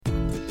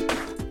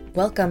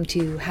Welcome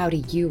to How Do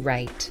You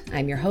Write?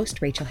 I'm your host,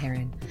 Rachel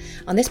Herron.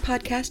 On this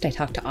podcast, I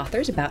talk to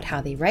authors about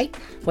how they write,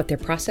 what their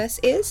process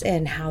is,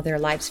 and how their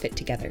lives fit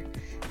together.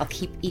 I'll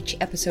keep each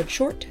episode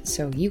short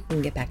so you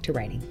can get back to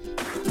writing.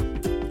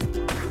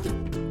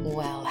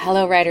 Well,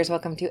 hello writers.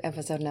 Welcome to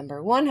episode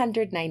number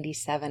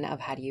 197 of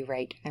How Do You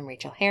Write? I'm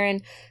Rachel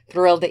Herron.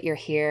 Thrilled that you're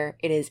here.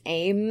 It is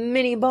a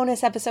mini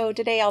bonus episode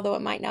today, although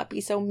it might not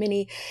be so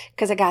mini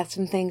because I got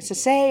some things to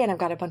say and I've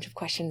got a bunch of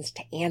questions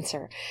to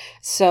answer.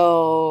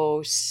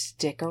 So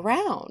stick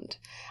around.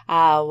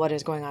 What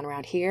is going on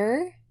around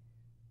here?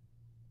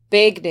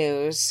 Big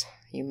news.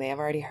 You may have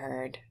already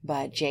heard,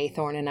 but J.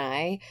 Thorne and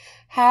I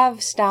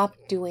have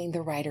stopped doing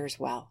the Writers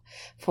Well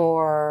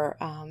for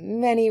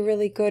many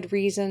really good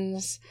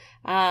reasons.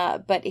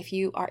 But if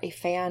you are a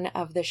fan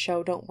of the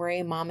show, don't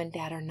worry, Mom and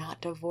Dad are not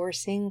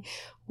divorcing.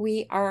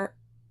 We are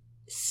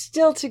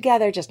still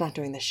together, just not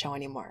doing the show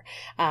anymore.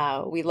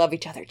 We love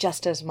each other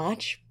just as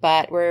much,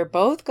 but we're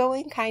both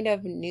going kind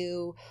of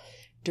new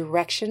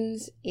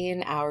directions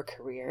in our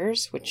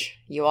careers, which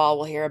you all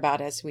will hear about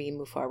as we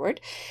move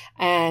forward.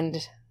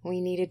 And we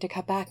needed to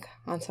cut back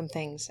on some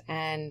things.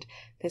 And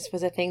this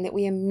was a thing that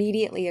we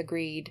immediately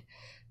agreed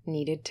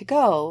needed to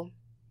go,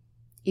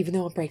 even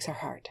though it breaks our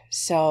heart.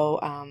 So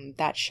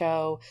that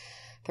show,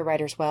 The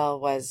Writers Well,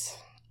 was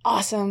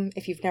awesome.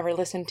 If you've never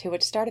listened to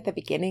it, start at the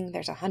beginning.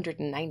 There's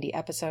 190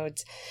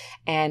 episodes.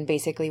 And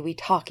basically we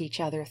talk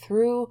each other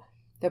through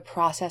the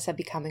process of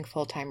becoming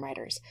full-time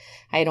writers.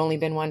 I had only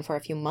been one for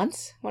a few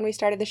months when we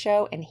started the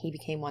show, and he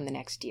became one the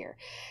next year.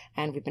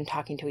 And we've been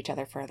talking to each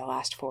other for the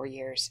last 4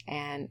 years,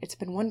 and it's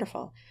been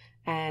wonderful.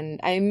 And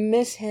I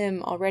miss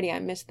him already. I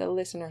miss the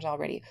listeners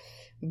already.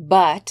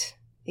 But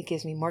it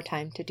gives me more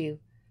time to do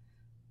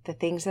the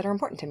things that are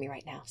important to me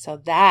right now. So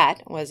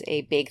that was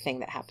a big thing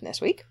that happened this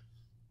week.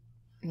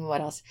 And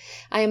what else?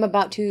 I am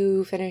about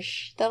to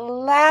finish the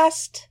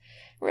last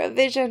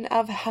revision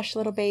of Hush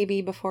Little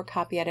Baby before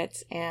copy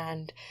edits.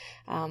 And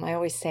I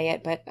always say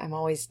it, but I'm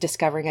always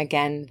discovering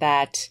again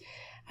that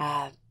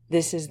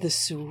this is the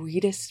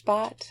sweetest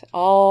spot.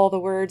 All the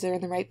words are in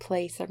the right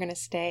place. They're going to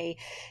stay.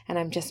 And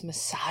I'm just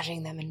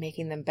massaging them and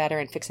making them better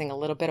and fixing a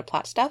little bit of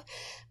plot stuff,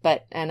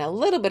 and a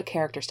little bit of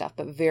character stuff,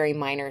 but very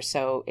minor.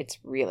 So it's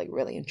really,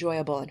 really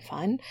enjoyable and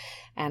fun.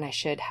 And I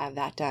should have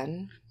that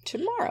done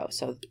tomorrow.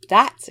 So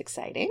that's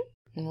exciting.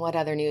 And what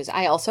other news?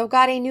 I also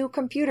got a new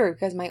computer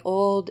because my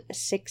old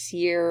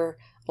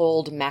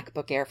 6-year-old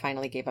MacBook Air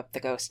finally gave up the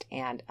ghost.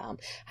 And I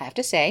have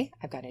to say,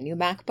 I've got a new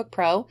MacBook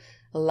Pro,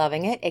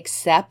 loving it,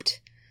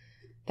 except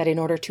that in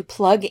order to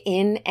plug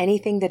in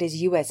anything that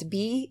is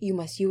USB, you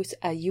must use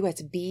a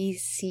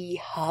USB-C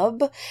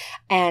hub.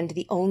 And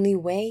the only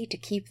way to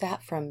keep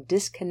that from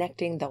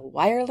disconnecting the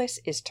wireless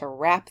is to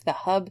wrap the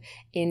hub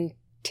in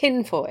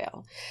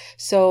tinfoil.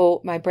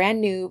 So my brand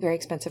new, very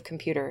expensive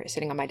computer is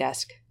sitting on my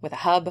desk with a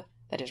hub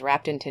that is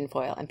wrapped in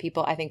tinfoil. And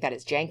people, I think that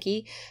is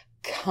janky.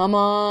 Come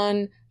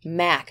on,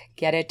 Mac,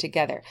 get it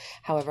together.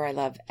 However, I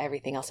love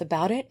everything else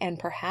about it. And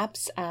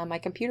perhaps my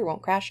computer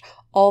won't crash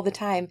all the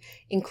time,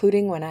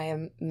 including when I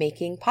am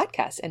making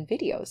podcasts and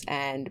videos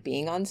and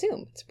being on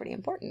Zoom. It's pretty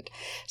important.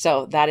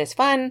 So that is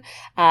fun.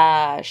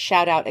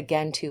 Shout out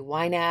again to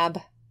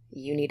YNAB.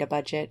 You Need a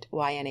Budget,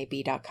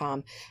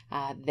 ynab.com.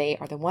 They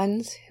are the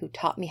ones who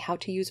taught me how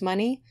to use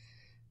money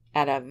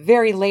at a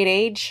very late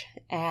age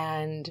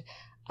and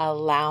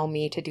allow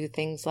me to do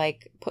things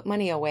like put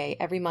money away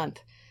every month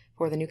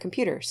for the new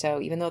computer.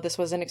 So even though this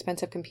was an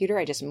expensive computer,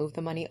 I just moved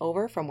the money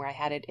over from where I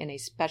had it in a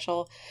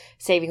special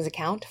savings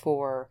account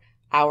for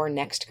our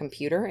next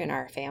computer in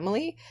our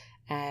family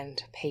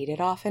and paid it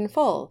off in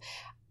full.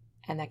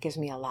 And that gives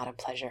me a lot of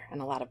pleasure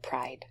and a lot of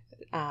pride.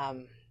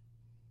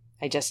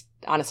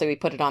 Honestly, we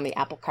put it on the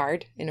Apple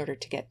Card in order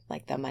to get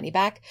like the money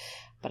back,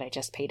 but I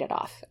just paid it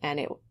off and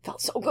it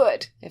felt so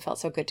good. It felt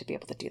so good to be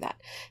able to do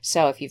that.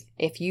 So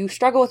if you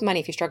struggle with money,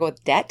 if you struggle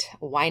with debt,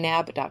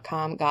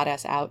 ynab.com got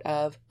us out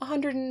of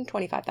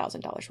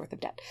 $125,000 worth of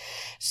debt.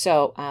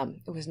 So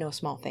it was no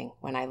small thing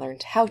when I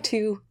learned how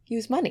to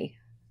use money.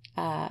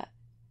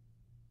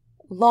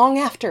 Long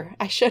after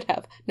I should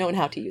have known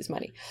how to use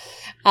money.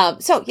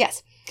 So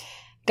yes.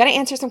 Gonna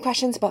answer some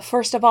questions, but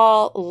first of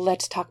all,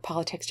 let's talk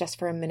politics just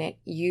for a minute.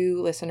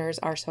 You listeners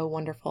are so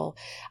wonderful.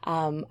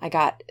 I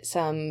got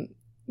some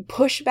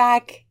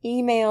pushback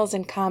emails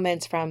and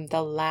comments from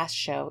the last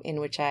show in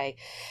which I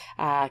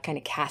kind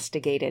of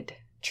castigated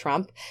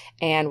Trump.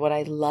 And what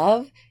I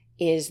love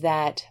is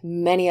that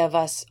many of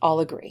us all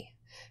agree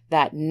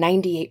that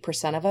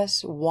 98% of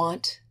us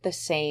want the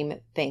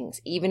same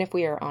things. Even if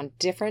we are on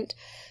different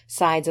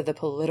sides of the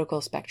political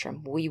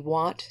spectrum, we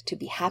want to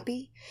be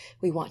happy.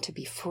 We want to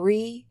be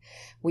free.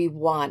 We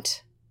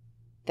want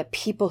the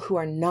people who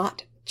are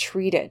not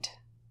treated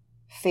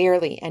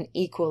fairly and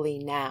equally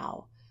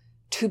now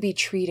to be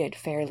treated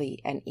fairly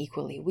and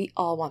equally. We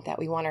all want that.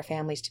 We want our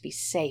families to be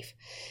safe.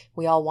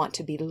 We all want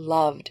to be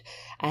loved.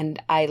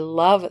 And I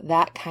love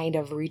that kind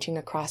of reaching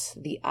across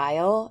the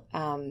aisle.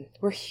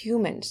 We're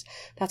humans.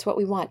 That's what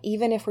we want,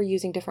 even if we're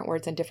using different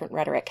words and different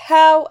rhetoric.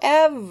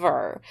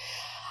 However,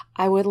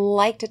 I would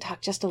like to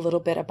talk just a little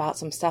bit about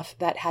some stuff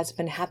that has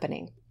been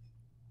happening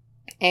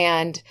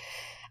and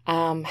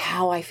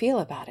how I feel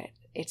about it.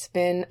 It's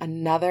been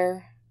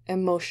another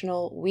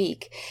emotional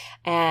week.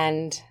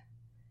 And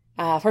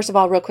first of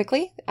all, real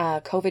quickly,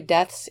 COVID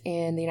deaths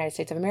in the United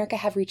States of America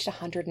have reached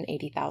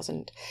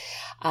 180,000.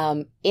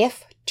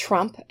 If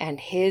Trump and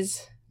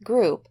his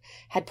group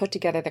had put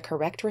together the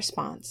correct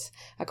response,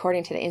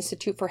 according to the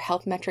Institute for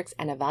Health Metrics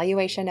and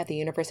Evaluation at the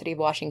University of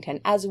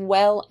Washington, as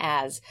well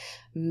as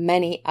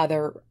many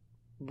other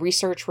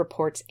research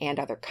reports and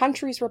other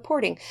countries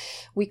reporting,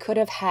 we could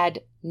have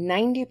had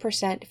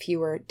 90%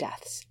 fewer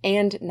deaths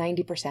and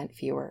 90%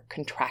 fewer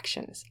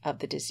contractions of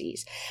the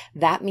disease.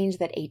 That means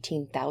that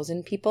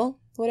 18,000 people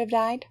would have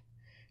died,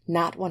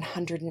 not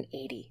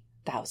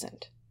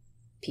 180,000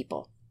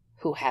 people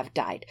who have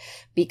died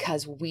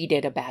because we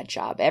did a bad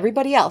job.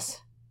 Everybody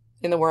else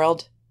in the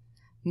world,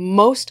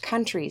 most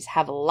countries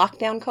have locked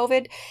down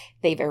COVID.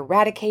 They've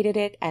eradicated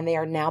it and they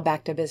are now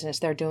back to business.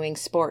 They're doing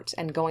sports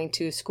and going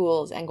to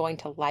schools and going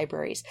to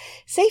libraries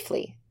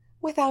safely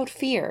without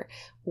fear.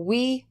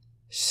 We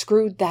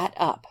screwed that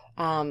up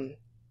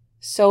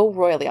so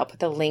royally. I'll put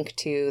the link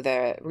to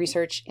the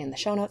research in the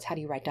show notes,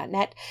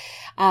 howdoyouwrite.net.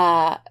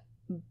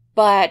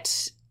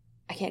 But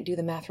I can't do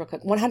the math real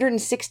quick.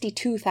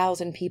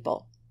 162,000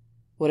 people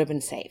would have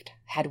been saved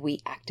had we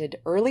acted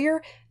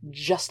earlier,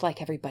 just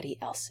like everybody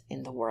else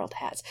in the world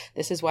has.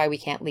 This is why we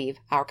can't leave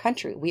our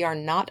country. We are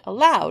not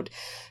allowed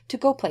to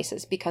go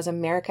places because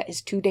America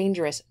is too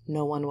dangerous.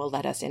 No one will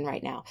let us in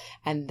right now.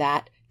 And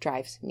that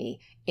drives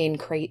me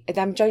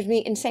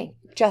insane.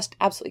 Just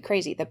absolutely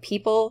crazy. The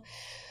people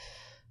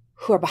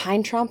who are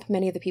behind Trump,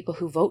 many of the people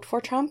who vote for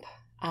Trump,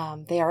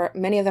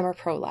 many of them are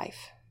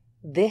pro-life.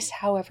 This,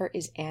 however,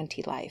 is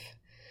anti-life.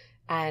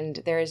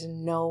 And there is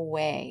no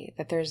way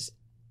that there's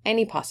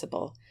any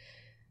possible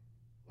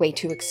way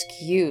to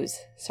excuse,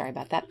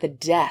 the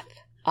death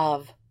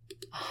of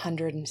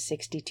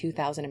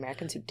 162,000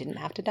 Americans who didn't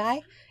have to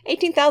die.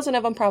 18,000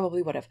 of them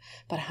probably would have,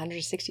 but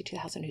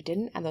 162,000 who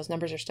didn't, and those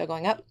numbers are still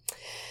going up.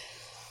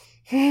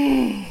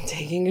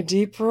 Taking a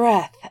deep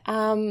breath.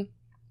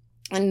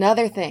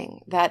 Another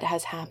thing that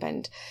has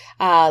happened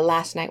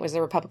last night was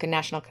the Republican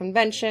National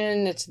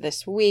Convention. It's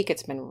this week.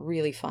 It's been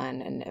really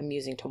fun and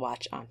amusing to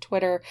watch on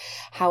Twitter.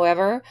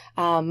 However,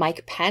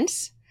 Mike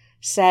Pence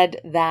said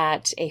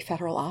that a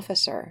federal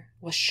officer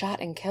was shot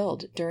and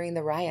killed during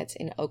the riots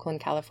in Oakland,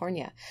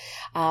 California.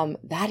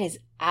 That is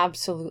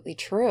absolutely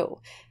true.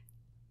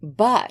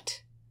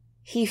 But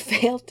he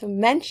failed to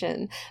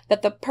mention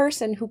that the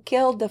person who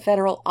killed the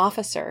federal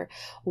officer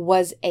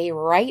was a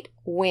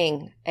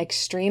right-wing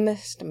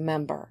extremist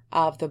member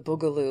of the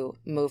Boogaloo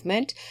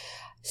movement.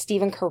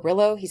 Stephen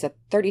Carrillo, he's a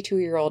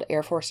 32-year-old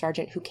Air Force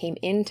sergeant who came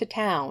into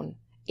town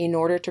in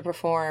order to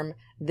perform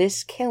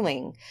this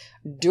killing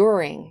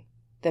during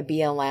the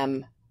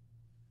BLM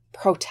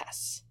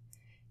protests.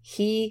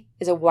 He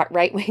is a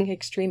right-wing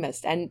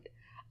extremist, and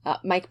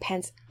Mike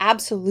Pence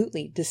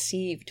absolutely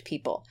deceived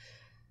people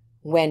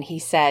when he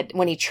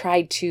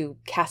tried to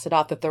cast it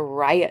off that the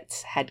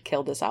riots had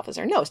killed this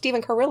officer. No,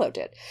 Stephen Carrillo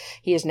did.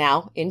 He is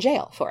now in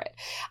jail for it.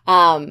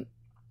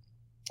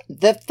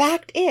 The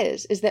fact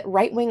is that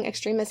right-wing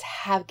extremists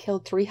have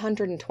killed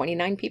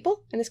 329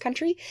 people in this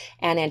country,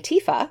 and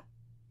Antifa,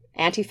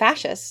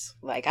 anti-fascists,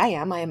 like I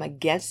am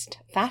against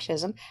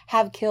fascism,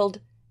 have killed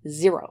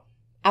 0.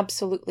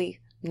 Absolutely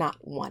not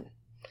one.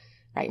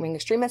 Right-wing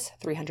extremists,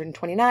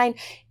 329.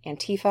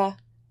 Antifa,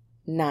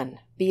 none.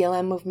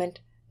 BLM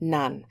movement,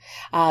 none.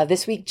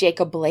 This week,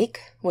 Jacob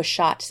Blake was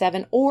shot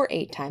 7 or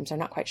 8 times, I'm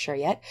not quite sure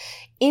yet,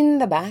 in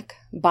the back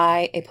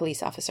by a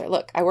police officer.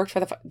 Look, I worked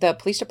for the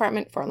police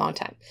department for a long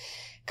time.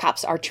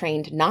 Cops are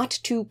trained not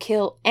to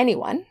kill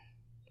anyone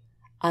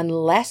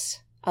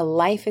unless a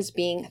life is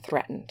being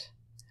threatened.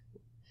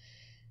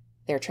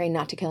 They're trained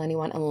not to kill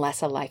anyone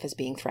unless a life is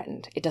being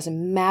threatened. It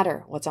doesn't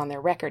matter what's on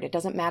their record. It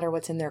doesn't matter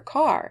what's in their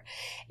car.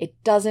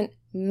 It doesn't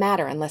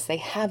matter unless they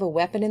have a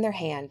weapon in their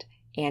hand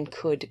and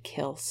could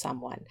kill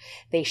someone.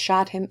 They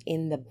shot him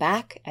in the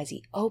back as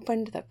he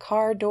opened the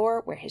car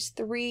door where his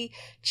 3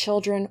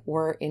 children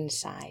were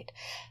inside.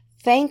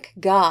 Thank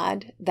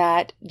God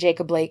that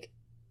Jacob Blake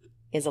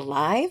is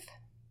alive.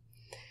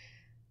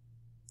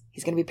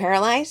 He's going to be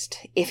paralyzed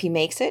if he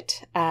makes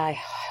it. I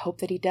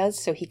hope that he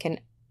does so he can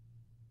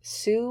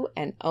sue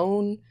and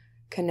own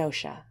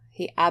Kenosha.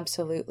 He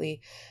absolutely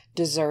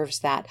deserves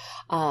that.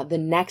 The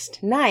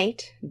next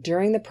night,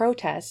 during the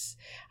protests,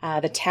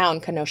 the town,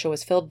 Kenosha,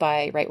 was filled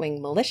by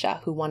right-wing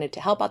militia who wanted to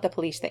help out the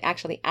police. They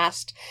actually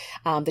asked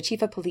the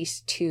chief of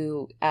police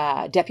to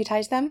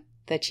deputize them.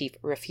 The chief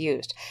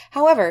refused.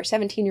 However,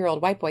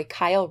 17-year-old white boy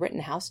Kyle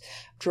Rittenhouse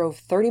drove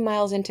 30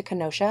 miles into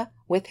Kenosha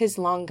with his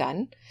long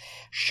gun,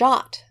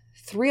 shot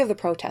 3 of the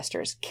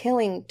protesters,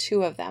 killing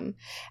 2 of them,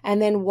 and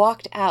then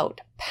walked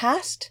out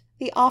past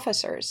the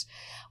officers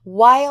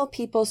while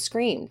people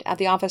screamed at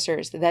the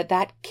officers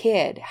that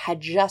kid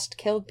had just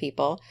killed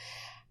people.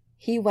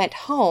 He went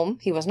home.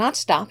 He was not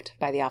stopped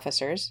by the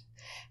officers.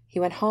 He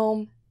went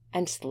home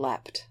and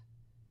slept.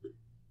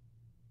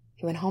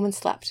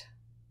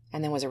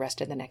 and then was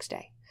arrested the next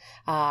day.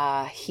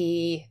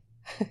 He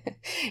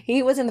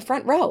was in the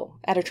front row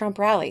at a Trump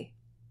rally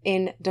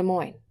in Des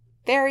Moines.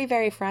 Very,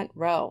 very front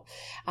row.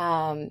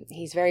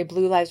 He's very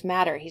Blue Lives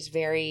Matter. He's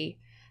very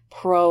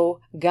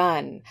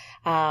pro-gun.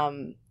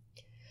 Blue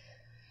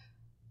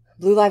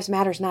Lives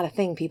Matter is not a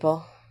thing,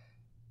 people.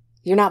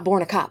 You're not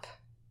born a cop.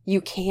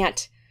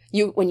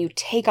 When you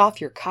take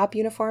off your cop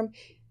uniform,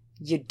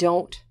 you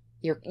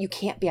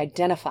can't be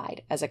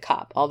identified as a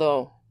cop.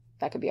 Although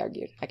that could be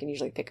argued. I can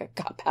usually pick a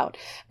cop out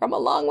from a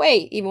long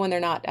way, even when they're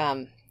not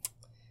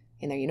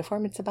in their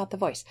uniform. It's about the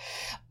voice.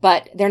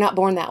 But they're not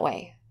born that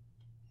way.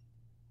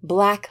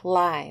 Black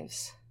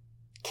lives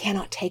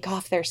cannot take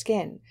off their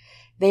skin.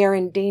 They are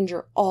in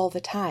danger all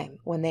the time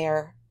when they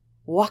are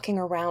walking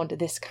around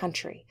this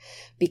country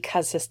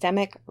because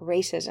systemic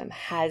racism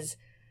has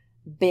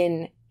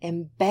been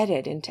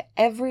embedded into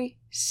every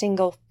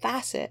single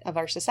facet of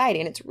our society.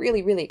 And it's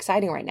really, really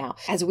exciting right now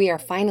as we are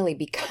finally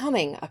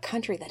becoming a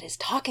country that is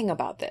talking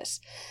about this,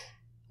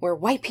 where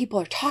white people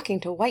are talking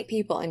to white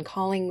people and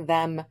calling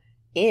them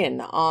in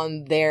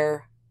on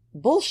their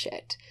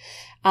bullshit.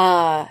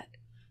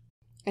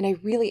 And I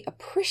really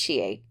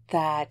appreciate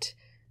that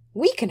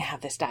we can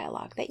have this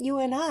dialogue, that you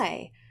and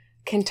I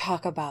can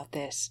talk about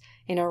this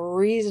in a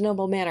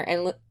reasonable manner.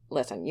 And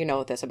listen, you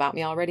know this about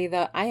me already,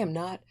 that I am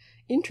not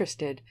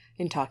interested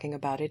in talking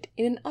about it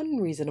in an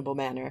unreasonable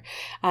manner.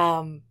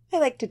 I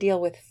like to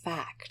deal with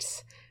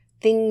facts,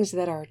 things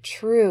that are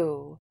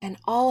true. And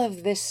all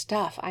of this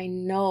stuff I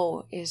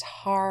know is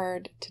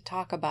hard to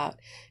talk about.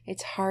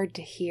 It's hard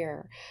to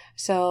hear.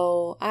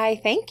 So I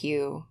thank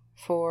you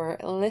for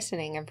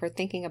listening and for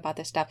thinking about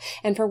this stuff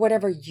and for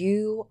whatever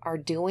you are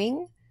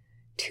doing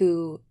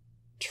to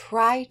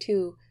try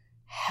to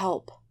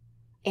help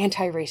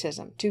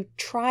anti-racism, to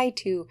try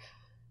to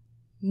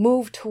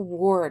move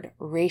toward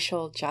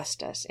racial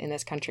justice in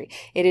this country.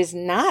 It is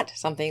not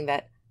something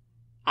that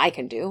I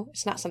can do.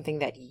 It's not something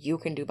that you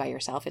can do by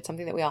yourself. It's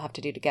something that we all have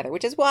to do together,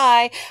 which is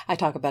why I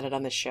talk about it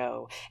on the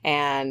show.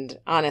 And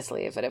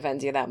honestly, if it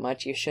offends you that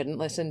much, you shouldn't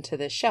listen to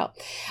this show.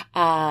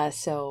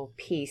 So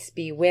peace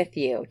be with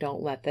you.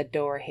 Don't let the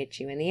door hit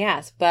you in the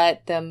ass.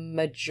 But the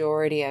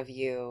majority of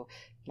you,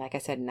 like I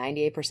said,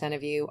 98%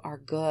 of you are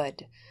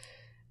good.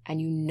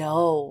 And you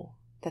know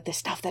that the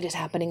stuff that is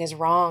happening is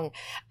wrong.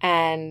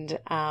 And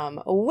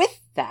with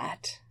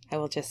that, I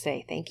will just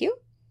say thank you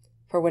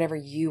for whatever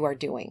you are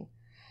doing.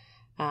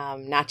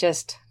 Not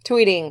just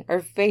tweeting or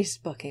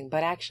Facebooking,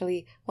 but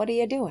actually, what are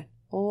you doing?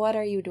 What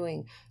are you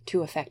doing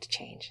to affect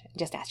change?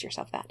 Just ask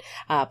yourself that.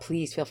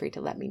 Please feel free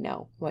to let me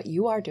know what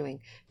you are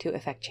doing to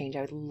affect change.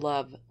 I would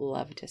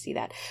love to see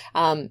that.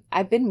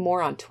 I've been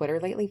more on Twitter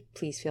lately.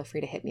 Please feel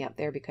free to hit me up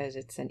there because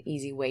it's an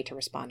easy way to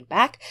respond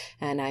back.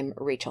 And I'm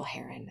Rachel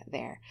Herron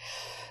there.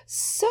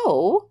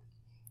 So,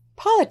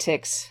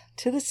 politics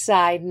to the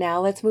side.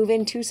 Now let's move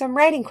into some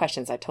writing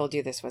questions. I told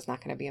you this was not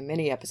going to be a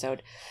mini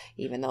episode,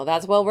 even though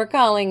that's what we're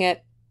calling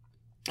it.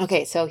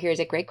 Okay, so here's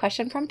a great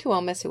question from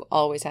Tuomas, who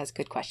always has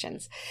good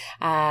questions.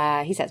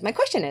 He says, my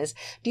question is,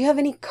 do you have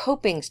any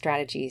coping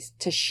strategies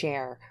to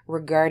share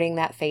regarding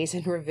that phase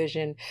in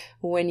revision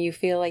when you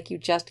feel like you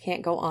just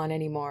can't go on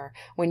anymore,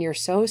 when you're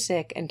so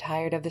sick and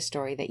tired of the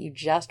story that you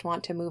just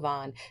want to move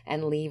on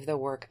and leave the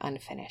work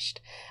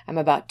unfinished? I'm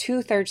about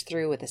 2/3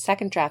 through with the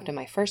second draft of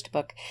my first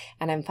book,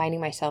 and I'm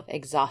finding myself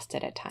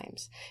exhausted at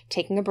times.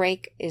 Taking a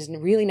break is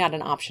really not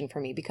an option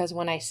for me because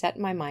when I set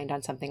my mind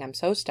on something, I'm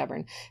so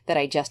stubborn that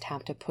I just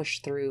have to push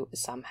through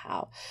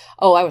somehow.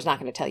 Oh, I was not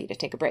going to tell you to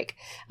take a break.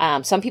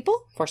 For some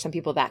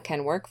people that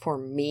can work. For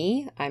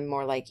me, I'm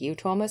more like you,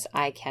 Thomas.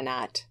 I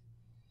cannot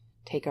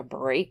take a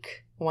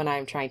break when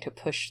I'm trying to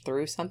push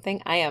through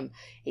something. I am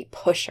a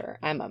pusher.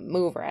 I'm a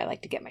mover. I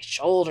like to get my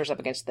shoulders up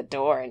against the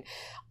door and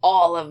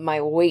all of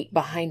my weight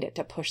behind it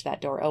to push that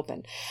door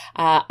open.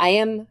 I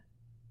am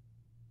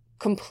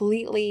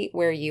completely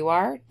where you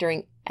are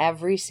during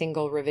every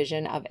single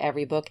revision of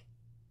every book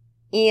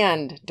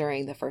and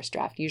during the first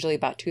draft, usually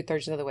about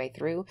 2/3 of the way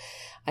through.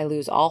 I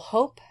lose all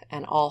hope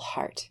and all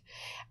heart.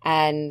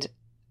 And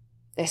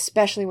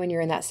especially when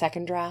you're in that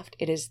second draft,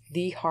 it is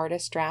the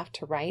hardest draft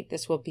to write.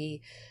 This will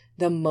be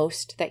the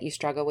most that you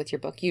struggle with your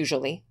book.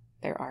 Usually,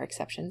 there are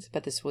exceptions,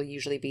 but this will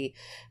usually be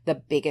the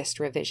biggest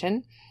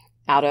revision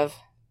out of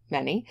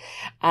many.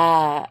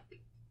 And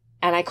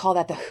I call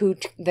that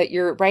that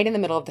you're right in the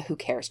middle of the who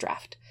cares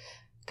draft,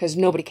 because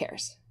nobody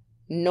cares.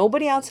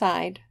 Nobody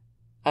outside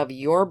of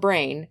your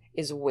brain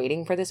is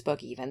waiting for this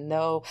book, even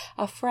though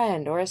a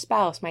friend or a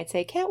spouse might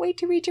say, can't wait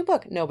to read your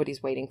book.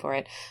 Nobody's waiting for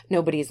it.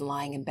 Nobody's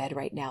lying in bed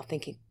right now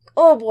thinking,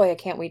 oh boy, I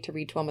can't wait to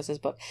read Tuomas's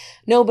book.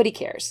 Nobody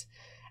cares,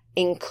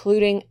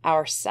 including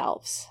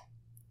ourselves.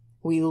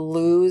 We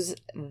lose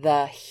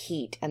the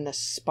heat and the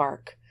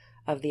spark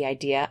of the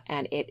idea,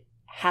 and it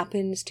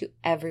happens to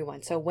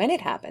everyone. So when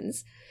it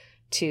happens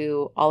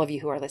to all of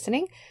you who are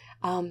listening,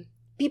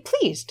 be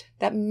pleased.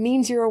 That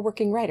means you're a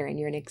working writer and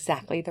you're in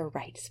exactly the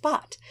right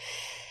spot.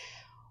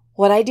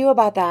 What I do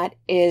about that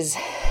is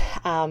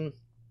I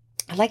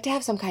like to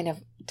have some kind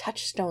of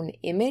touchstone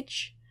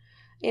image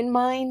in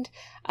mind.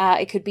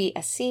 It could be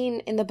a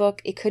scene in the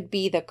book. It could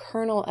be the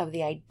kernel of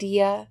the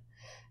idea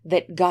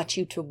that got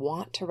you to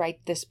want to write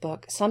this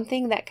book,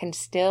 something that can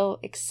still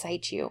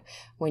excite you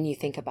when you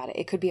think about it.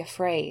 It could be a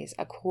phrase,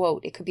 a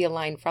quote. It could be a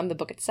line from the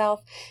book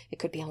itself. It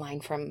could be a line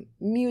from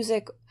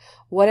music.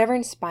 Whatever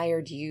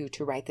inspired you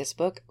to write this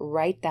book,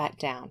 write that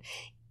down.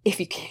 If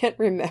you can't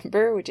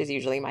remember, which is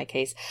usually my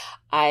case,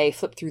 I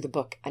flip through the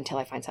book until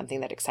I find something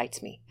that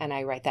excites me, and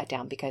I write that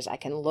down because I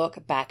can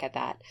look back at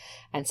that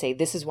and say,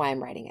 this is why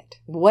I'm writing it.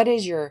 What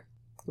is your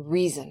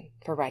reason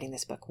for writing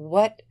this book?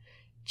 What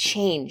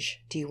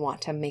change do you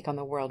want to make on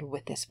the world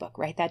with this book?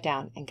 Write that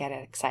down and get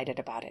excited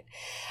about it.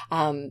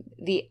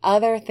 The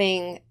other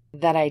thing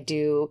that I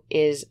do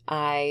is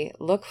I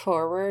look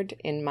forward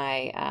in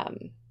my,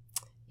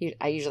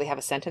 I usually have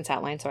a sentence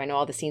outline, so I know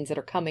all the scenes that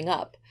are coming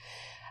up.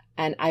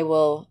 And I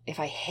will,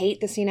 if I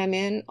hate the scene I'm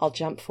in, I'll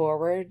jump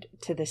forward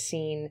to the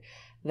scene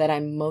that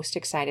I'm most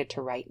excited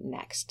to write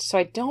next. So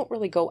I don't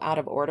really go out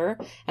of order,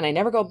 and I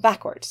never go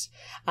backwards.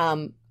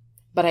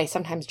 But I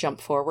sometimes jump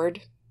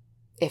forward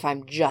if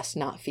I'm just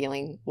not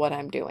feeling what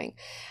I'm doing.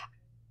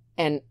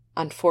 And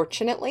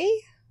unfortunately,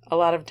 a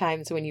lot of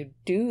times when you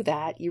do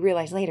that, you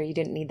realize later you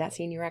didn't need that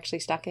scene you were actually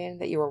stuck in,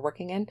 that you were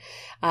working in.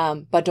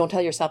 But don't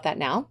tell yourself that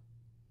now,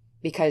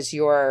 because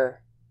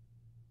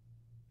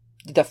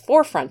the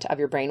forefront of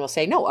your brain will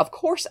say, no, of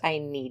course I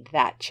need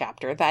that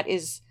chapter. That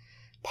is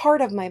part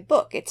of my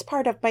book. It's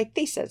part of my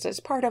thesis. It's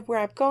part of where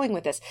I'm going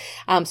with this.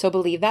 So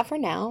believe that for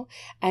now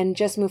and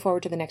just move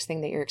forward to the next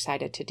thing that you're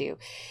excited to do.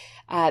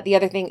 The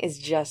other thing is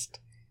just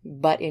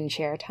butt in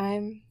chair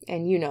time.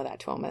 And you know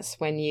that, Thomas,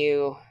 when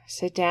you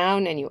sit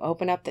down and you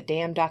open up the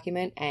damn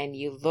document and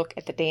you look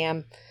at the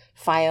damn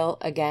file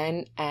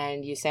again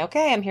and you say,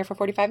 okay, I'm here for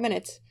 45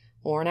 minutes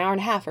or an hour and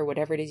a half or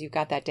whatever it is you've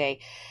got that day.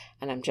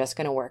 And I'm just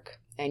going to work.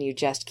 And you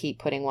just keep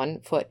putting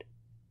one foot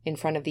in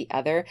front of the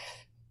other.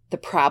 The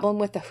problem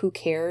with the who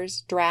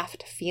cares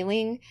draft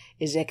feeling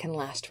is it can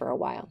last for a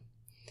while.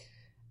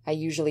 I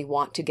usually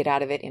want to get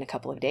out of it in a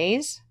couple of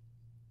days.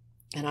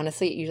 And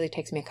honestly, it usually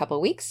takes me a couple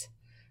of weeks,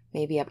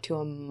 maybe up to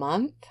a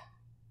month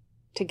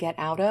to get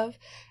out of.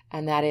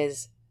 And that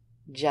is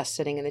just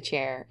sitting in the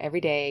chair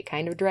every day,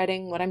 kind of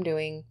dreading what I'm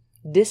doing,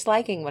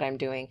 disliking what I'm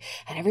doing,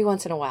 and every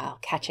once in a while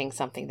catching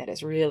something that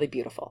is really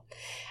beautiful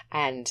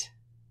and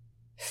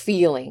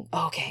feeling,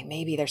 okay,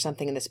 maybe there's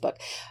something in this book.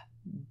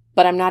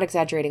 But I'm not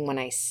exaggerating when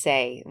I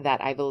say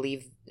that I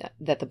believe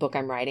that the book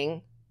I'm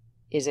writing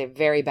is a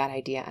very bad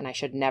idea and I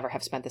should never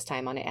have spent this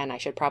time on it and I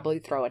should probably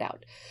throw it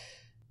out.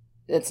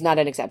 It's not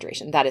an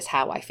exaggeration. That is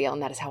how I feel,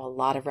 and that is how a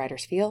lot of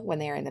writers feel when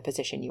they are in the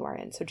position you are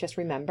in. So just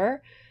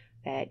remember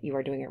that you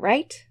are doing it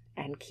right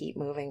and keep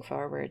moving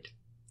forward.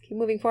 Keep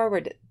moving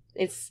forward.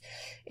 It's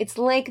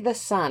like the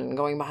sun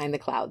going behind the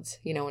clouds,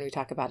 when we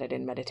talk about it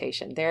in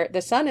meditation.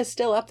 The sun is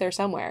still up there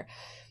somewhere.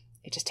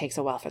 It just takes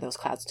a while for those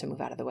clouds to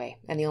move out of the way.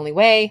 And the only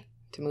way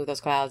to move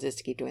those clouds is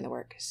to keep doing the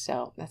work.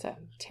 So that's a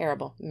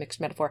terrible mixed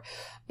metaphor,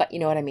 but you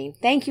know what I mean.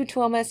 Thank you,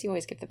 Thomas. You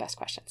always give the best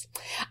questions.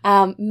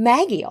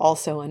 Maggie,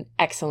 also an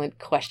excellent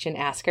question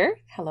asker.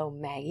 Hello,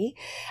 Maggie.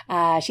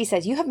 She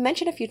says, you have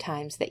mentioned a few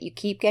times that you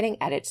keep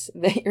getting edits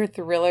that your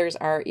thrillers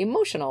are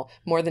emotional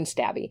more than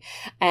stabby.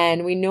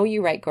 And we know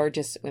you write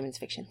gorgeous women's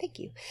fiction. Thank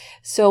you.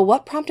 So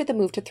what prompted the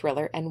move to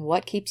thriller and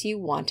what keeps you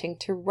wanting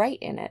to write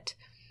in it?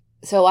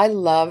 So I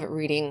love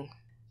reading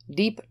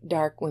deep,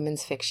 dark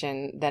women's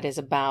fiction that is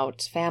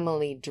about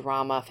family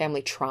drama,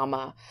 family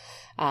trauma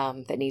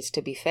that needs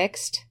to be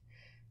fixed.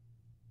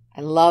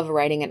 I love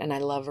writing it and I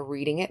love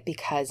reading it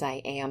because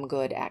I am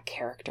good at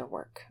character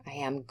work. I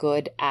am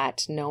good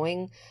at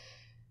knowing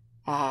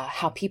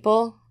how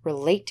people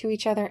relate to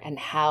each other and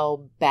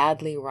how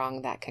badly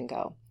wrong that can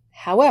go.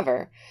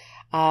 However,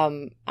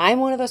 I'm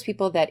one of those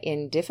people that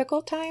in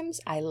difficult times,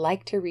 I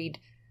like to read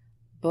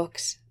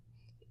books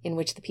in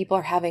which the people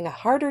are having a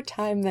harder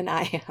time than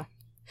I am.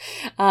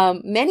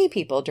 Many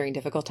people during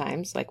difficult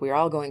times, like we're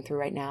all going through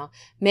right now,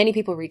 many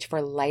people reach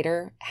for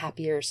lighter,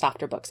 happier,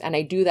 softer books. And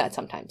I do that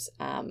sometimes.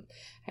 I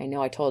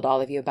know I told all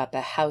of you about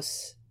The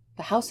House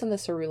in the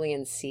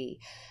Cerulean Sea,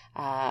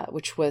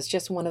 which was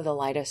just one of the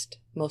lightest,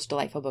 most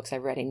delightful books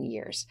I've read in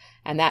years.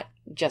 And that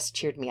just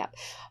cheered me up.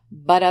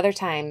 But other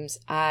times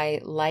I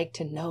like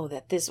to know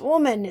that this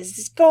woman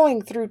is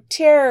going through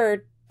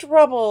terror,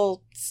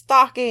 trouble,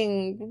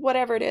 stalking,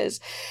 whatever it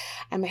is.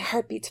 And my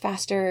heart beats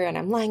faster and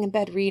I'm lying in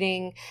bed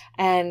reading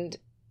and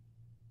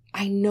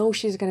I know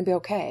she's going to be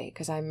okay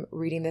because I'm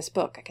reading this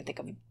book. I can think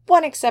of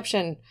one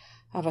exception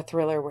of a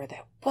thriller where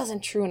that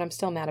wasn't true and I'm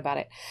still mad about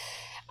it.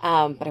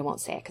 But I won't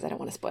say it because I don't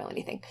want to spoil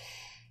anything.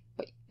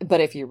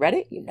 But if you read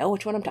it, you know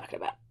which one I'm talking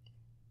about.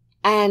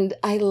 And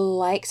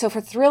so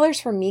for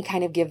thrillers for me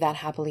kind of give that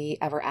happily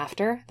ever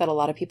after that a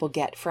lot of people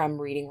get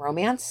from reading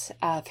romance.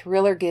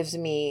 Thriller gives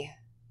me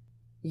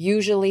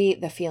usually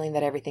the feeling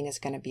that everything is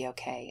going to be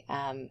okay.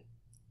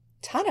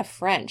 Tana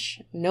French,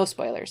 no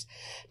spoilers.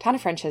 Tana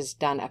French has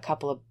done a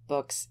couple of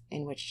books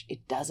in which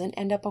it doesn't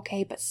end up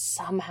okay, but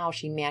somehow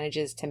she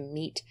manages to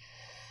meet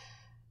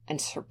and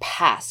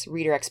surpass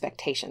reader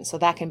expectations. So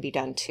that can be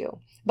done too.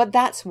 But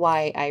that's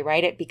why I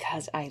write it,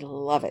 because I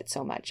love it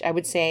so much. I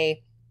would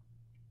say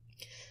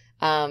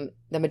the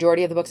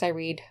majority of the books I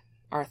read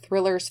are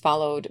thrillers,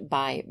 followed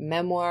by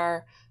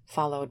memoir,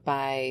 followed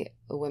by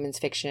women's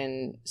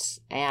fiction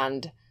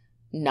and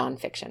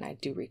nonfiction. I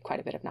do read quite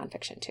a bit of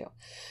nonfiction too.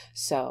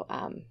 So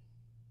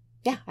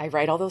yeah, I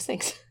write all those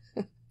things.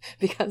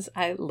 Because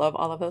I love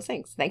all of those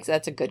things. Thanks.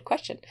 That's a good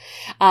question.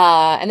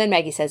 And then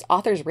Maggie says,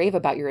 authors rave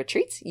about your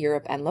retreats,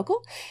 Europe and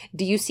local.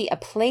 Do you see a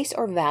place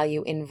or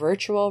value in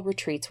virtual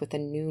retreats with the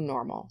new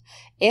normal?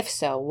 If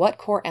so, what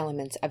core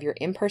elements of your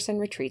in-person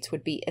retreats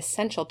would be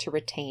essential to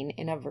retain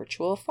in a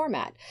virtual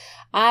format?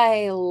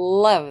 I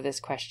love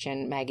this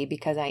question, Maggie,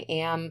 because I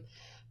am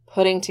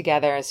putting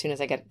together, as soon as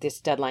I get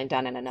this deadline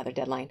done and another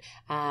deadline,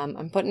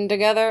 I'm putting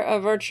together a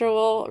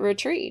virtual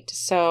retreat.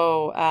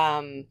 So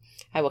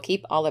I will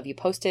keep all of you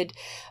posted.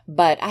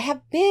 But I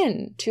have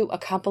been to a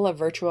couple of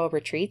virtual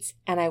retreats,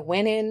 and I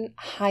went in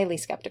highly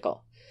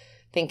skeptical,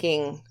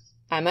 thinking,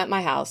 I'm at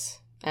my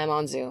house, I'm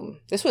on Zoom.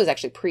 This was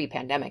actually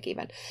pre-pandemic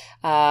even.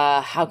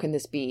 How can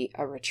this be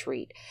a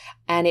retreat?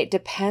 And it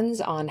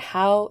depends on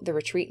how the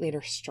retreat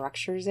leader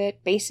structures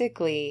it.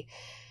 Basically,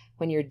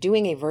 when you're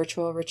doing a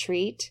virtual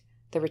retreat,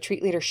 the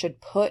retreat leader should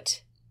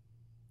put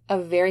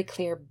a very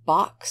clear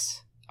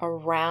box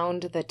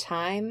around the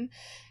time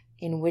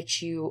in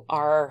which you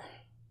are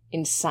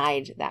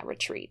inside that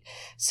retreat.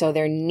 So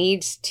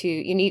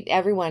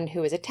everyone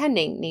who is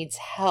attending needs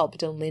help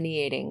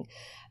delineating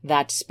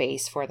that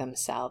space for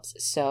themselves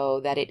so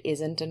that it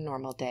isn't a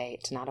normal day.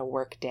 It's not a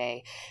work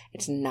day.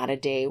 It's not a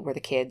day where the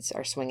kids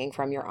are swinging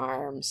from your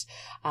arms.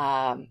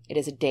 It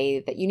is a day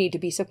that you need to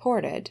be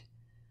supported,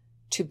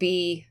 to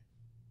be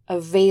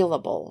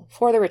available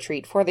for the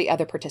retreat, for the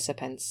other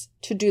participants,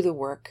 to do the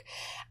work.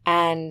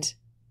 And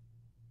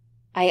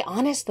I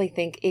honestly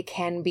think it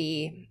can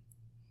be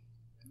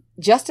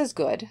just as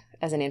good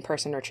as an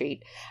in-person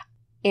retreat,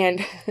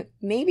 and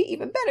maybe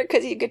even better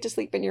because you get to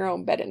sleep in your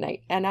own bed at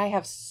night. And I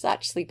have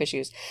such sleep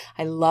issues.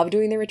 I love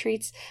doing the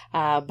retreats,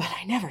 but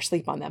I never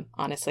sleep on them,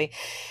 honestly,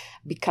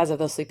 because of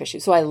those sleep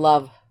issues. So I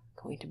love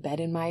going to bed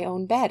in my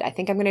own bed. I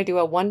think I'm going to do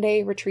a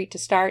 1-day retreat to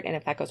start. And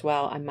if that goes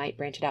well, I might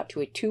branch it out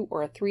to a 2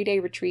 or a 3-day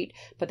retreat,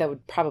 but that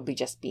would probably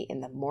just be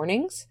in the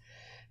mornings,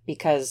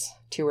 because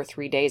 2 or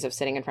 3 days of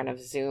sitting in front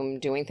of Zoom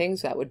doing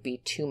things, that would be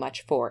too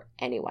much for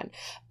anyone.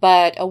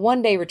 But a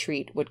 1-day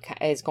retreat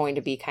is going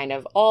to be kind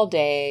of all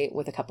day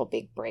with a couple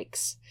big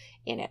breaks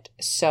in it.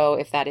 So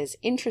if that is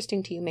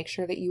interesting to you, make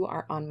sure that you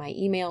are on my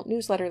email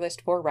newsletter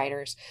list for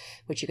writers,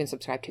 which you can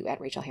subscribe to at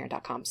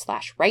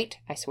rachelherron.com/write.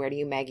 I swear to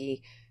you,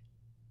 Maggie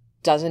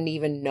doesn't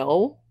even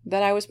know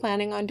that I was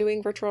planning on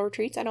doing virtual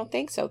retreats. I don't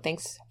think so.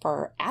 Thanks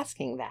for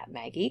asking that,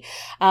 Maggie.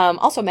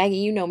 Also, Maggie,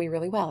 you know me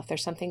really well. If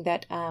there's something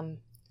that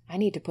I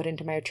need to put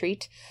into my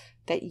retreat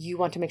that you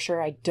want to make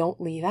sure I don't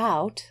leave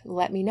out,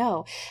 let me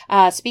know.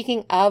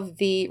 Speaking of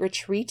the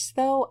retreats,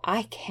 though,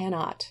 I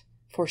cannot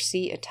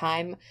foresee a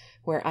time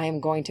where I am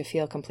going to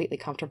feel completely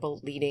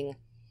comfortable leading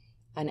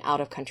an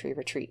out-of-country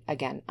retreat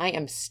again. I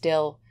am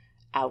still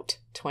out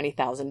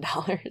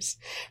 $20,000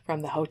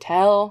 from the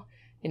hotel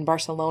in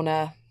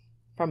Barcelona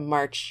from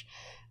March.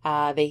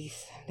 They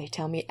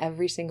tell me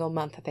every single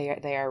month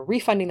that they are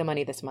refunding the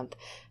money this month,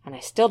 and I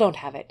still don't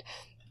have it.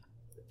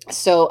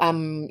 So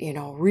I'm,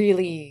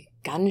 really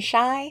gun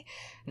shy.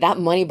 That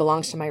money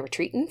belongs to my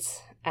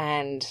retreatants,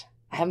 and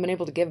I haven't been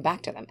able to give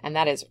back to them. And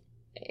that is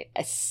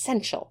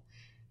essential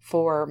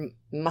for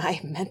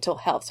my mental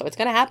health. So it's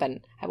going to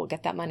happen. I will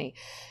get that money.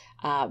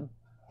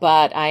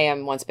 But I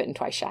am once bitten,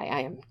 twice shy.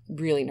 I am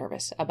really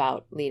nervous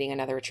about leading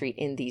another retreat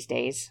in these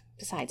days.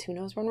 Besides, who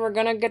knows when we're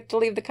going to get to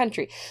leave the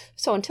country.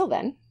 So until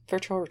then,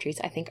 virtual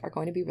retreats, I think, are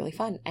going to be really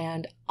fun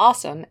and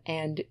awesome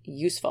and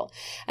useful.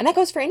 And that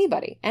goes for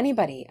anybody.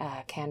 Anybody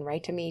can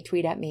write to me,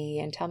 tweet at me,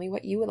 and tell me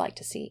what you would like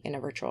to see in a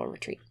virtual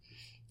retreat.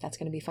 That's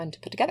going to be fun to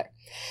put together.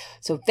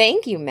 So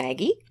thank you,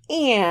 Maggie.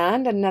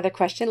 And another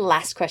question,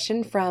 last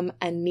question from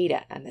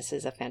Anita. And this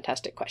is a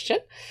fantastic question.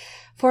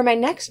 For my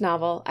next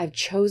novel, I've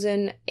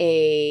chosen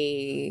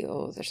a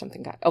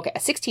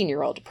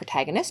 16-year-old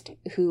protagonist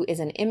who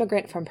is an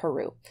immigrant from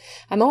Peru.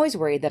 I'm always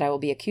worried that I will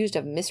be accused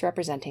of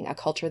misrepresenting a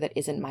culture that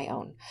isn't my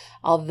own.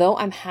 Although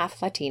I'm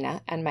half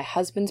Latina and my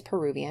husband's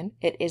Peruvian,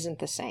 it isn't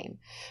the same.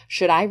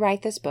 Should I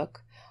write this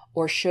book,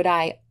 or should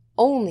I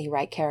only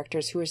write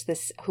characters who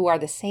are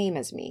the same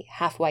as me,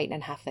 half white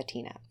and half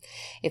Latina?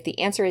 If the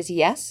answer is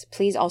yes,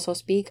 please also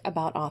speak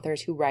about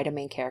authors who write a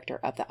main character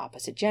of the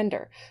opposite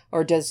gender.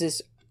 Or does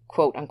this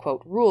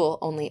quote-unquote rule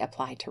only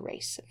apply to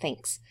race?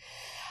 Thanks.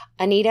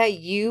 Anita,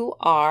 you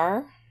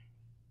are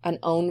an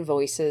Own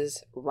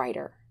Voices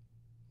writer.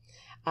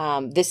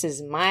 This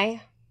is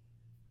my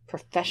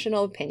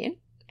professional opinion,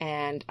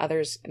 and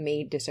others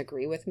may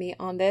disagree with me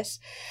on this.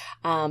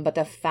 But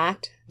the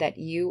fact that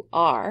you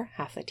are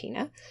half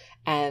Latina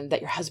and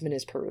that your husband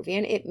is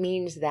Peruvian, it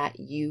means that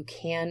you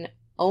can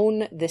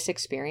own this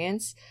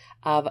experience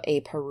of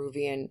a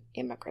Peruvian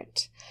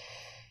immigrant.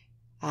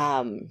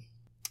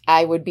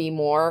 I would be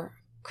more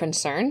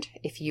concerned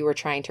if you were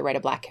trying to write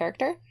a Black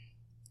character.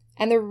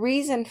 And the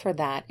reason for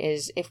that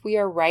is if we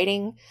are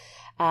writing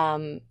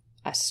a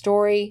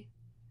story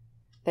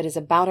that is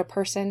about a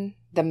person,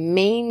 the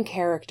main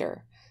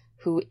character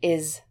who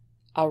is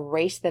a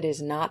race that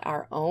is not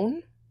our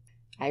own,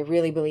 I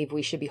really believe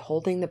we should be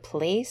holding the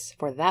place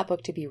for that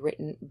book to be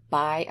written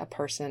by a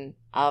person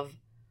of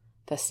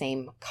the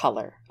same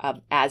color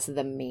as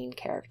the main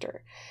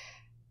character.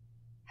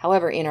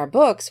 However, in our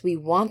books, we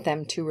want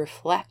them to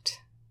reflect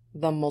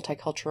the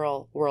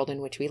multicultural world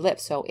in which we live.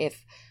 So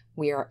if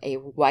we are a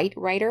white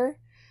writer,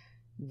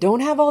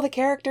 don't have all the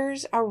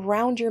characters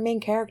around your main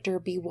character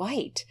be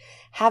white.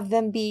 Have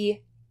them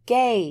be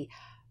gay,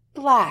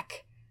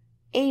 Black,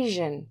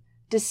 Asian,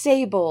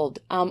 disabled,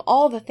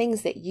 all the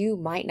things that you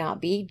might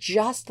not be,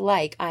 just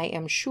like I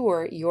am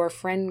sure your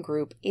friend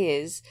group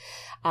is,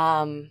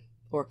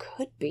 or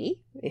could be,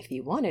 if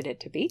you wanted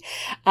it to be.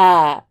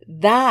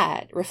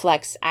 That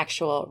reflects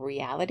actual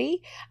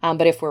reality.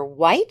 But if we're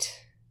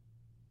white,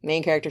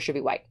 main character should be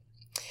white.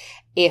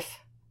 If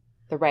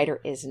the writer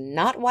is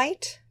not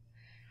white,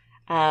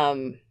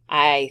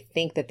 I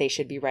think that they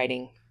should be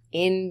writing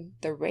in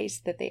the race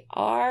that they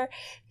are.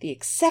 The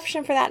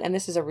exception for that, and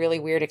this is a really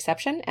weird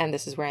exception, and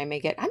this is where I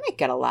might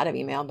get a lot of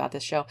email about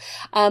this show,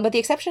 but the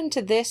exception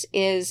to this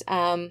is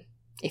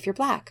if you're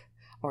Black,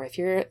 or if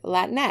you're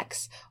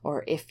Latinx,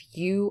 or if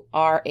you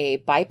are a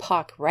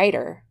BIPOC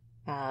writer,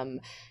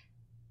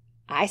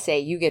 I say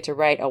you get to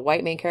write a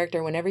white main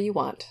character whenever you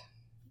want,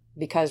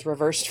 because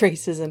reverse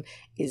racism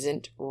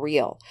isn't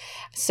real.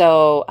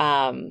 So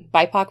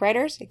BIPOC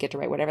writers get to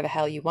write whatever the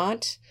hell you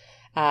want,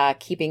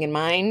 keeping in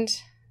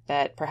mind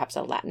that perhaps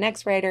a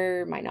Latinx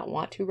writer might not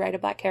want to write a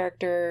Black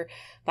character.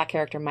 Black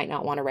character might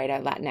not want to write a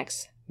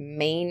Latinx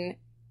main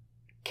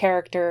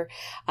character.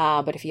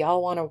 But if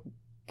y'all want to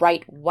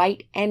write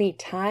white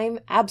anytime,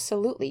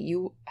 absolutely.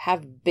 You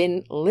have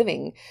been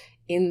living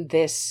in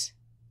this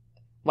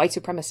white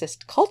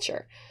supremacist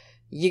culture.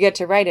 You get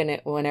to write in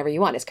it whenever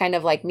you want. It's kind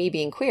of like me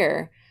being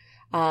queer.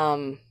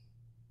 I've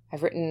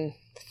written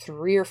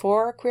 3 or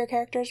 4 queer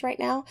characters right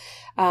now.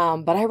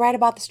 But I write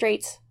about the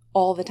straights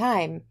all the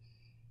time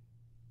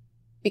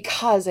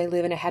because I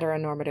live in a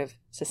heteronormative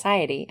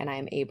society and I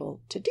am able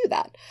to do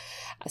that.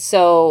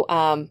 So,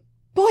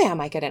 boy, I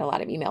might get in a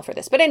lot of email for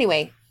this. But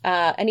anyway,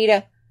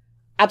 Anita,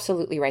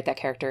 absolutely write that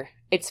character.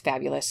 It's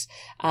fabulous.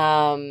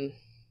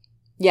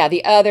 Yeah,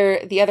 the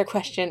other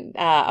question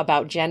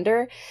about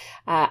gender,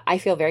 I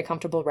feel very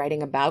comfortable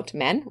writing about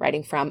men,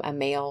 writing from a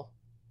male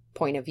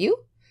point of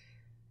view,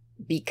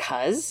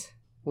 because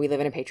we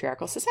live in a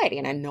patriarchal society,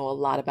 and I know a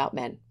lot about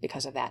men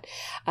because of that.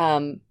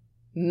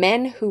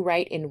 Men who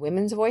write in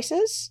women's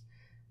voices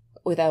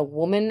with a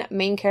woman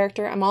main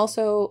character, I'm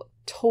also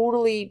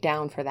totally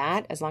down for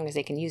that, as long as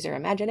they can use their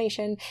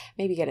imagination,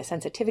 maybe get a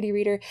sensitivity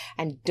reader,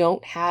 and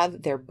don't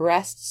have their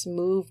breasts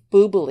move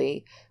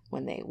boobily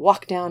when they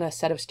walk down a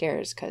set of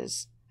stairs,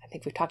 because I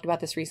think we've talked about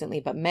this recently,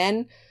 but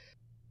men,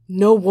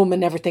 no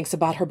woman ever thinks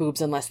about her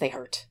boobs unless they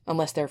hurt,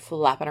 unless they're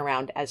flapping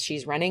around as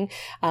she's running.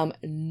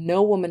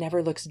 No woman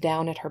ever looks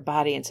down at her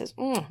body and says,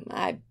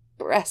 my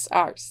breasts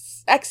are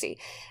sexy.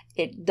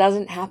 It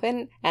doesn't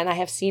happen, and I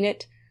have seen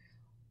it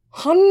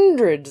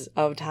hundreds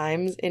of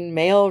times in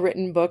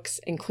male-written books,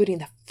 including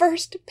the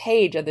first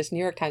page of this New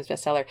York Times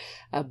bestseller.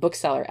 A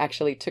bookseller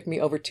actually took me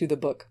over to the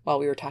book while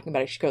we were talking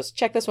about it. She goes,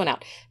 check this one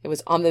out. It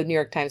was on the New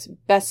York Times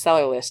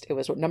bestseller list. It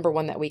was number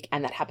 1 that week,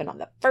 and that happened on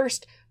the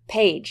first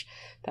page.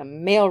 The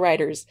male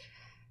writer's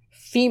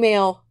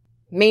female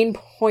main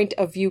point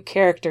of view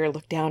character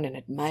looked down and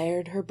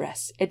admired her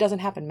breasts. It doesn't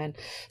happen, men.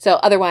 So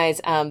otherwise,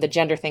 the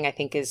gender thing, I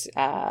think, is,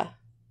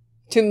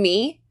 to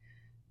me,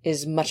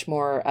 is much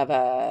more of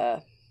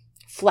a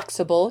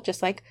flexible,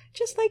 just like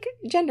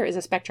gender is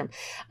a spectrum.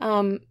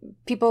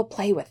 People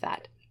play with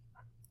that.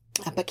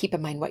 But keep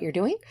in mind what you're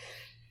doing.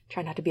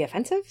 Try not to be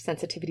offensive.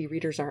 Sensitivity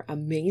readers are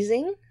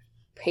amazing.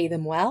 Pay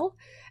them well.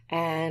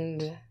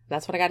 And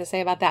that's what I got to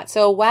say about that.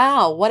 So,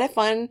 wow, what a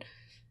fun,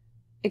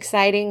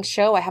 exciting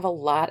show. I have a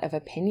lot of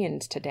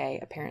opinions today,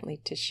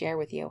 apparently, to share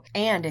with you.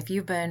 And if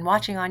you've been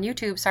watching on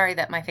YouTube, sorry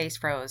that my face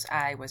froze.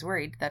 I was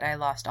worried that I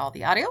lost all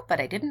the audio,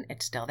 but I didn't.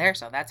 It's still there,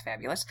 so that's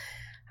fabulous.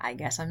 I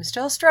guess I'm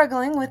still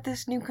struggling with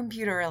this new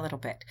computer a little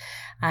bit.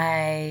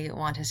 I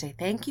want to say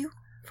thank you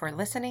for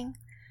listening.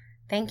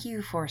 Thank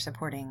you for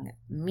supporting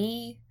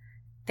me.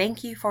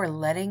 Thank you for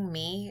letting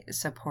me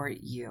support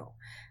you.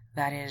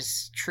 That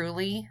is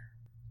truly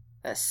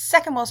the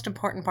second most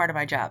important part of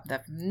my job.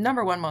 The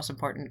number 1 most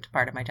important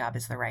part of my job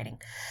is the writing.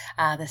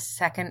 The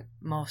second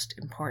most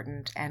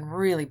important and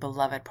really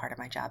beloved part of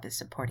my job is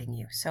supporting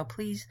you. So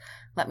please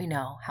let me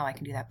know how I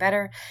can do that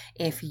better.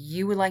 If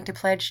you would like to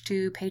pledge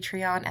to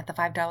Patreon at the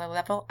 $5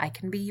 level, I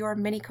can be your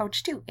mini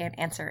coach too and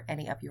answer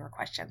any of your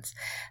questions.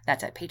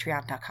 That's at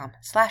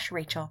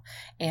patreon.com/Rachel.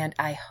 And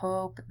I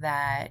hope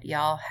that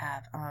y'all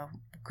have a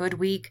good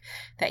week,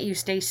 that you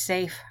stay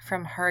safe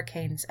from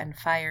hurricanes and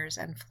fires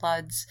and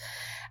floods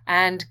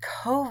and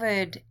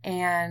COVID,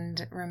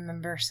 and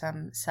remember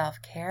some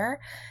self-care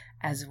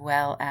as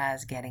well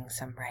as getting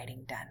some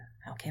writing done.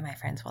 Okay, my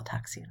friends, we'll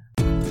talk soon.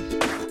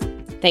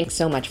 Thanks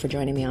so much for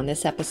joining me on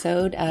this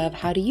episode of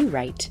How Do You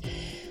Write?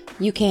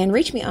 You can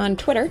reach me on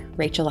Twitter,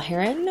 Rachel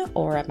Herron,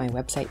 or at my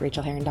website,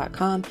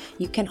 rachelherron.com.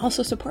 You can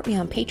also support me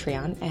on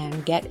Patreon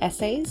and get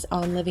essays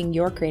on living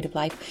your creative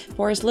life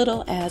for as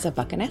little as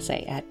 $1 an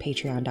essay at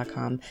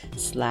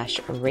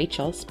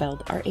patreon.com/Rachel,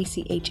 spelled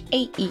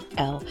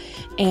Rachael.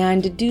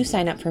 And do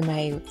sign up for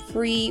my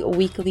free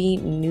weekly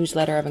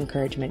newsletter of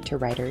encouragement to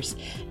writers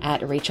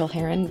at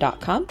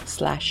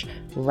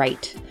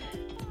rachelherron.com/write.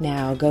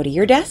 Now go to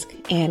your desk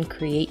and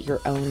create your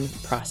own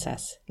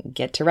process.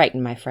 Get to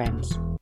writing, my friends.